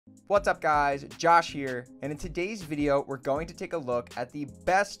What's up guys, Josh here, and in today's video we're going to take a look at the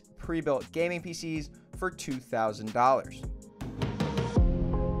best pre-built gaming PCs for $2,000.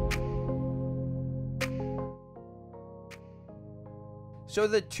 So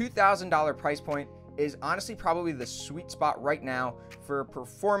the $2,000 price point is honestly probably the sweet spot right now for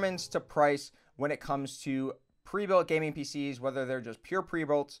performance to price when it comes to pre-built gaming PCs, whether they're just pure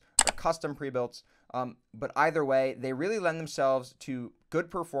pre-builts or custom pre-builts. But either way, they really lend themselves to good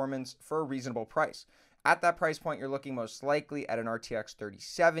performance for a reasonable price. At that price point, you're looking most likely at an RTX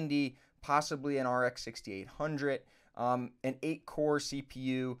 3070, possibly an RX 6800, an 8-core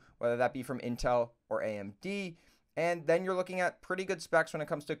CPU, whether that be from Intel or AMD. And then you're looking at pretty good specs when it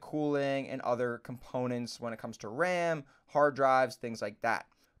comes to cooling and other components when it comes to RAM, hard drives, things like that.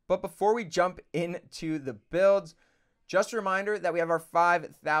 But before we jump into the builds, just a reminder that we have our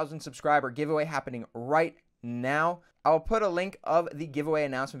 5,000 subscriber giveaway happening right now. I'll put a link of the giveaway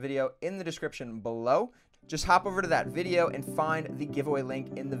announcement video in the description below. Just hop over to that video and find the giveaway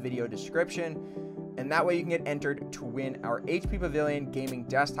link in the video description. And that way you can get entered to win our HP Pavilion gaming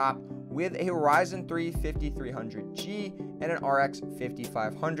desktop with a Ryzen 3 5300G and an RX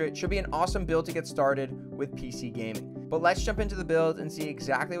 5500. Should be an awesome build to get started with PC gaming. But let's jump into the build and see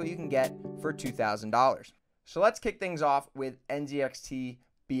exactly what you can get for $2,000. So let's kick things off with NZXT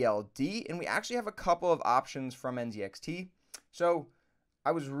BLD, and we actually have a couple of options from NZXT. So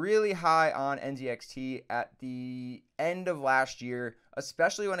I was really high on NZXT at the end of last year,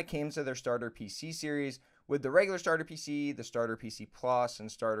 especially when it came to their starter PC series. With the regular starter PC, the starter PC Plus,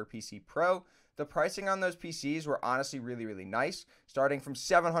 and starter PC Pro, the pricing on those PCs were honestly really nice, starting from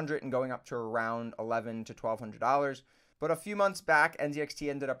 $700 and going up to around $1,100 to $1,200. But a few months back, NZXT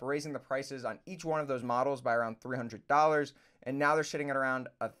ended up raising the prices on each one of those models by around $300, and now they're sitting at around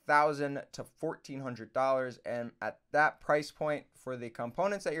 $1,000 to $1,400. And at that price point for the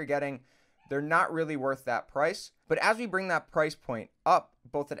components that you're getting, they're not really worth that price. But as we bring that price point up,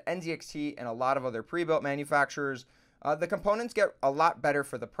 both at NZXT and a lot of other pre-built manufacturers, the components get a lot better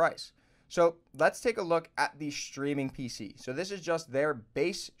for the price. So let's take a look at the streaming PC. So this is just their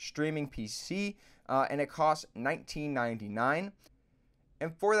base streaming PC, and it costs $19.99.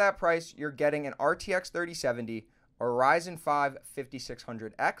 And for that price, you're getting an RTX 3070 or Ryzen 5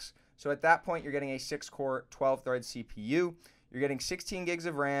 5600X. So at that point, you're getting a 6-core, 12-thread CPU. You're getting 16 gigs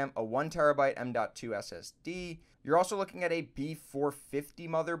of RAM, a 1TB M.2 SSD. You're also looking at a B450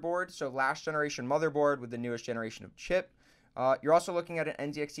 motherboard, so last generation motherboard with the newest generation of chip. You're also looking at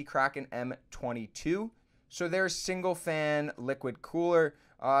an NZXT Kraken M22. So there's single fan liquid cooler.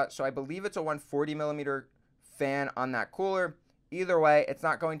 So I believe it's a 140mm fan on that cooler. Either way, it's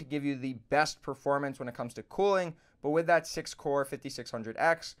not going to give you the best performance when it comes to cooling, but with that 6-core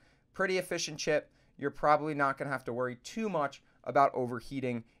 5600X, pretty efficient chip, you're probably not going to have to worry too much about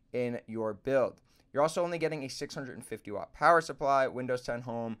overheating in your build. You're also only getting a 650-watt power supply, Windows 10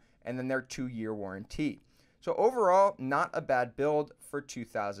 Home, and then their 2-year warranty. So overall, not a bad build for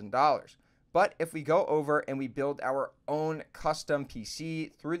 $2,000. But if we go over and we build our own custom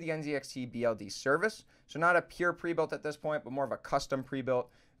PC through the NZXT BLD service, so not a pure pre-built at this point, but more of a custom pre-built,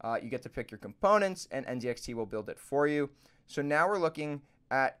 you get to pick your components and NZXT will build it for you. So now we're looking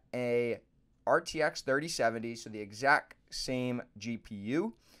at a RTX 3070, so the exact same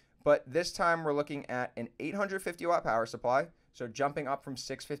GPU, but this time we're looking at an 850-watt power supply, so jumping up from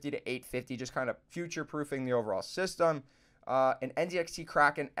 650 to 850, just kind of future-proofing the overall system. An NZXT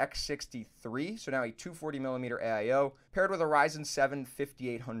Kraken X63, so now a 240mm AIO, paired with a Ryzen 7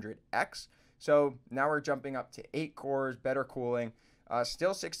 5800X. So now we're jumping up to 8 cores, better cooling,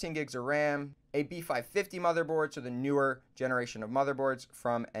 still 16 gigs of RAM, a B550 motherboard, so the newer generation of motherboards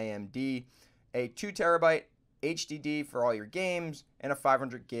from AMD, a 2TB HDD for all your games, and a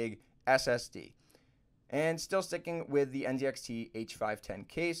 500 gig SSD. And still sticking with the NZXT H510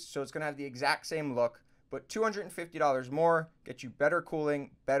 case, so it's going to have the exact same look, but $250 more, get you better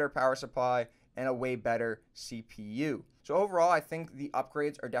cooling, better power supply, and a way better CPU. So overall, I think the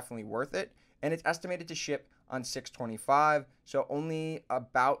upgrades are definitely worth it, and it's estimated to ship on 6/25, so only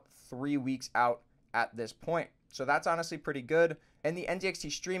about 3 weeks out at this point. So that's honestly pretty good, and the NZXT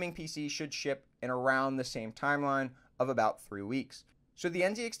streaming PC should ship in around the same timeline of about 3 weeks. So the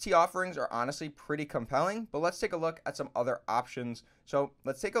NZXT offerings are honestly pretty compelling, but let's take a look at some other options. So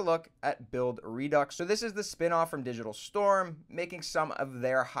let's take a look at Build Redux. So this is the spin-off from Digital Storm, making some of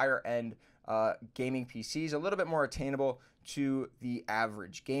their higher end gaming PCs a little bit more attainable to the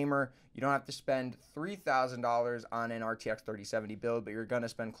average gamer. You don't have to spend $3,000 on an RTX 3070 build, but you're going to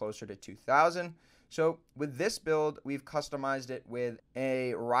spend closer to $2,000. So with this build, we've customized it with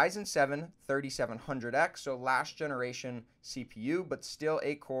a Ryzen 7 3700X, so last generation CPU, but still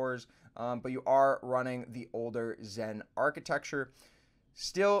 8 cores, but you are running the older Zen architecture.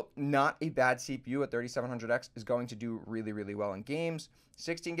 Still not a bad CPU. At 3700X is going to do really, really well in games.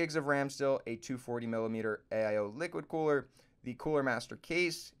 16 gigs of RAM still, a 240mm AIO liquid cooler, the Cooler Master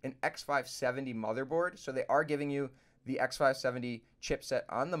case, an X570 motherboard. So they are giving you the X570 chipset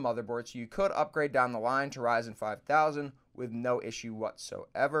on the motherboard, so you could upgrade down the line to Ryzen 5000 with no issue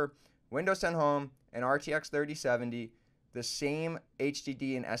whatsoever. Windows 10 Home, an RTX 3070, the same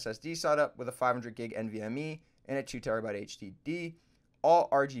HDD and SSD setup with a 500 gig NVMe and a 2TB HDD. All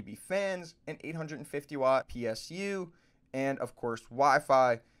RGB fans, an 850 watt PSU, and of course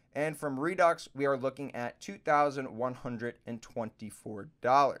Wi-Fi. And from Redux, we are looking at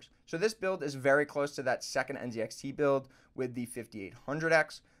 $2,124. So this build is very close to that second NZXT build with the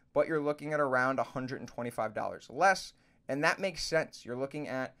 5800X, but you're looking at around $125 less, and that makes sense. You're looking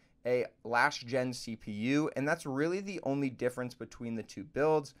at a last gen CPU, and that's really the only difference between the two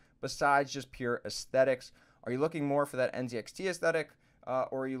builds besides just pure aesthetics. Are you looking more for that NZXT aesthetic?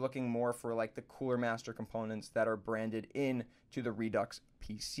 Or are you looking more for like the Cooler Master components that are branded in to the Redux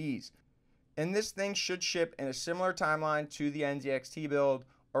PCs? And this thing should ship in a similar timeline to the NZXT build,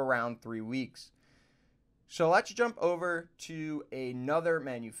 around 3 weeks. So let's jump over to another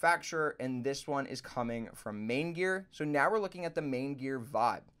manufacturer, and this one is coming from Main Gear. So now we're looking at the Main Gear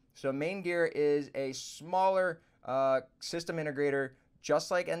Vibe. So Main Gear is a smaller system integrator,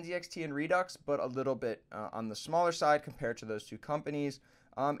 just like NZXT and Redux, but a little bit on the smaller side compared to those two companies.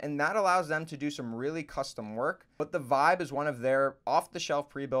 And that allows them to do some really custom work. But the Vibe is one of their off-the-shelf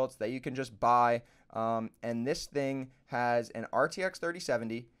pre-builts that you can just buy. And this thing has an RTX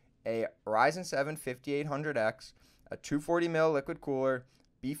 3070, a Ryzen 7 5800X, a 240mm liquid cooler,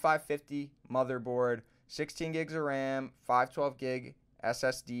 B550 motherboard, 16 gigs of RAM, 512 gig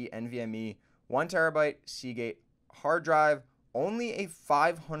SSD NVMe, 1TB Seagate hard drive, only a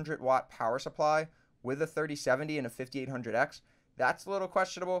 500 watt power supply with a 3070 and a 5800X. That's a little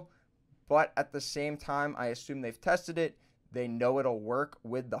questionable, but at the same time, I assume they've tested it. They know it'll work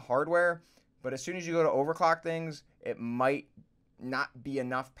with the hardware, but as soon as you go to overclock things, it might not be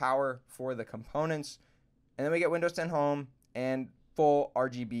enough power for the components. And then we get Windows 10 Home and full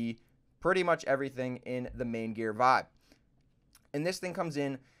RGB, pretty much everything in the Main Gear Vibe. And this thing comes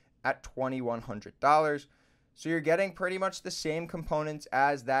in at $2,100. So you're getting pretty much the same components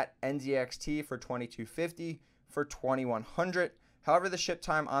as that NZXT for $2,250 for $2,100. However, the ship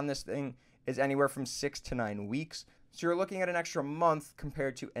time on this thing is anywhere from 6 to 9 weeks. So you're looking at an extra month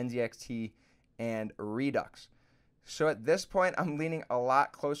compared to NZXT and Redux. So at this point, I'm leaning a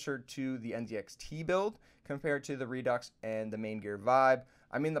lot closer to the NZXT build compared to the Redux and the Main Gear Vibe.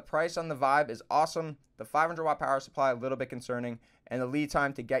 I mean, the price on the Vibe is awesome. The 500 watt power supply, a little bit concerning. And the lead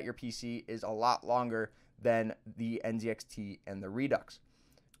time to get your PC is a lot longer than the NZXT and the Redux.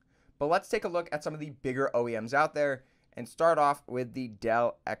 But let's take a look at some of the bigger OEMs out there and start off with the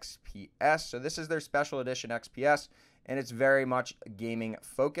Dell XPS. So this is their special edition XPS, and it's very much gaming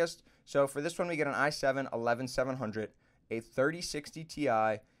focused. So for this one, we get an i7 11700, a 3060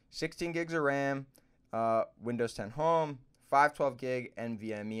 Ti, 16 gigs of RAM, Windows 10 Home, 512 gig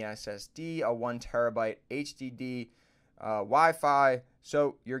NVMe SSD, a 1TB HDD, Wi-Fi.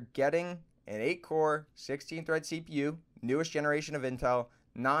 So you're getting an 8-core, 16-thread CPU, newest generation of Intel,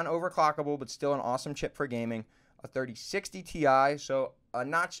 non-overclockable, but still an awesome chip for gaming, a 3060 Ti, so a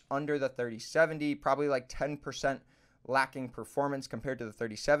notch under the 3070, probably like 10% lacking performance compared to the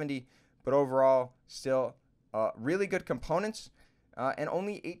 3070, but overall still really good components, and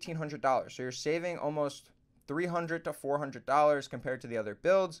only $1,800. So you're saving almost $300 to $400 compared to the other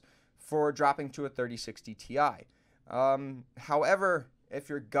builds for dropping to a 3060 Ti. However, if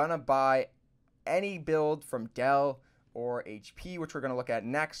you're gonna buy any build from Dell or HP, which we're gonna look at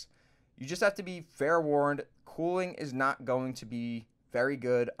next, you just have to be fair warned, cooling is not going to be very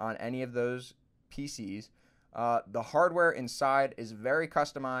good on any of those PCs. The hardware inside is very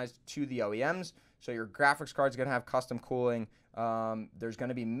customized to the OEMs, so your graphics card is going to have custom cooling. There's going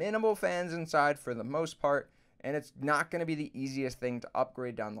to be minimal fans inside for the most part, and it's not going to be the easiest thing to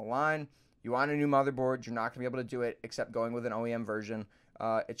upgrade down the line. You want a new motherboard, you're not going to be able to do it except going with an OEM version.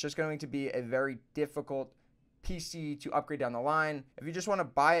 It's just going to be a very difficult PC to upgrade down the line. If you just want to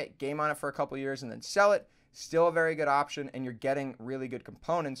buy it, game on it for a couple years, and then sell it, still a very good option, and you're getting really good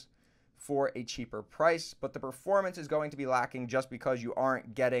components for a cheaper price, but the performance is going to be lacking just because you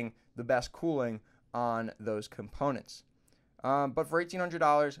aren't getting the best cooling on those components. But for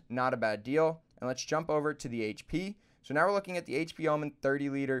 $1,800, not a bad deal. And let's jump over to the HP. So now we're looking at the HP Omen 30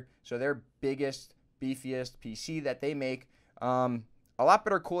 liter. So their biggest, beefiest PC that they make. A lot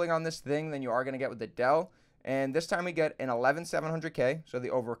better cooling on this thing than you are going to get with the Dell. And this time we get an 11700K, so the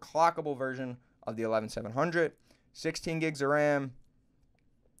overclockable version of the 11700, 16 gigs of RAM,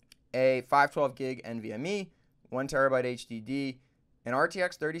 a 512 gig NVMe, 1 terabyte HDD, an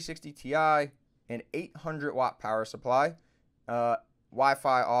RTX 3060 Ti, an 800 watt power supply,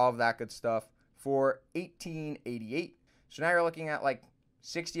 Wi-Fi, all of that good stuff for $1,888. So now you're looking at like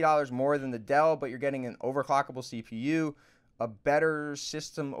 $60 more than the Dell, but you're getting an overclockable CPU, a better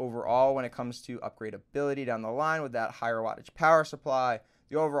system overall when it comes to upgradability down the line with that higher wattage power supply.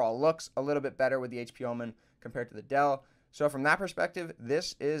 The overall looks a little bit better with the HP Omen compared to the Dell. So from that perspective,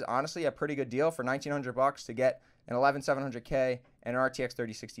 this is honestly a pretty good deal for $1,900 to get an 11700K and an RTX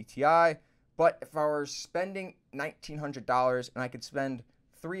 3060 Ti. But if I were spending $1,900 and I could spend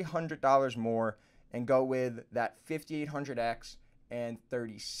 $300 more and go with that 5800X and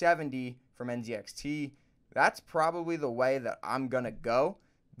 3070 from NZXT, that's probably the way that I'm going to go.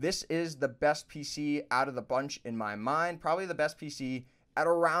 This is the best PC out of the bunch in my mind. Probably the best PC at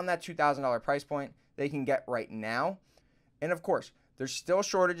around that $2,000 price point they can get right now. And of course, there's still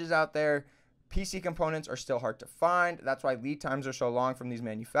shortages out there. PC components are still hard to find. That's why lead times are so long from these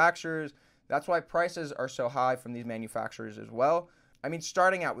manufacturers. That's why prices are so high from these manufacturers as well. I mean,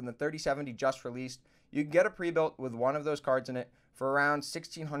 starting out with the 3070 just released, you can get a pre-built with one of those cards in it for around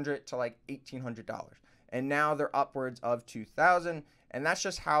 $1,600 to like $1,800. And now they're upwards of $2,000, and that's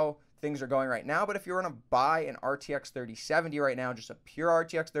just how things are going right now. But if you were to buy an RTX 3070 right now, just a pure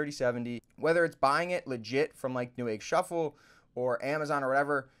RTX 3070, whether it's buying it legit from like Newegg Shuffle or Amazon or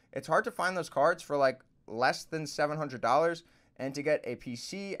whatever, it's hard to find those cards for like less than $700. And to get a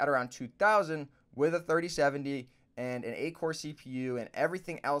PC at around $2,000 with a 3070 and an 8-core CPU and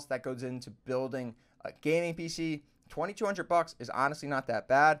everything else that goes into building a gaming PC, $2,200 is honestly not that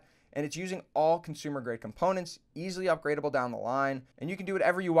bad. And it's using all consumer grade components, easily upgradable down the line. And you can do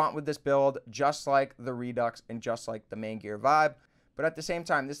whatever you want with this build, just like the Redux and just like the main gear Vibe. But at the same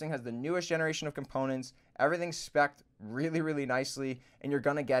time, this thing has the newest generation of components. Everything's spec'd really, really nicely, and you're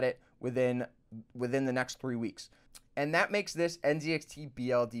gonna get it within the next 3 weeks. And that makes this NZXT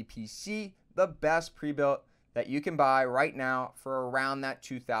BLD PC the best pre-built that you can buy right now for around that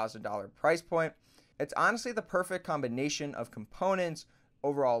 $2,000 price point. It's honestly the perfect combination of components,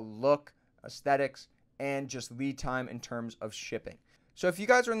 overall look, aesthetics, and just lead time in terms of shipping. So if you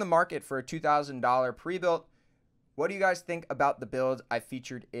guys are in the market for a $2,000 pre-built, what do you guys think about the builds I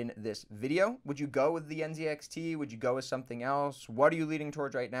featured in this video? Would you go with the NZXT? Would you go with something else? What are you leaning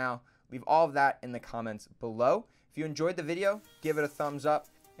towards right now? Leave all of that in the comments below. If you enjoyed the video, give it a thumbs up.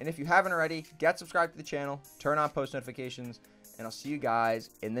 And if you haven't already, get subscribed to the channel, turn on post notifications, and I'll see you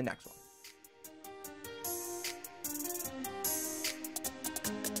guys in the next one.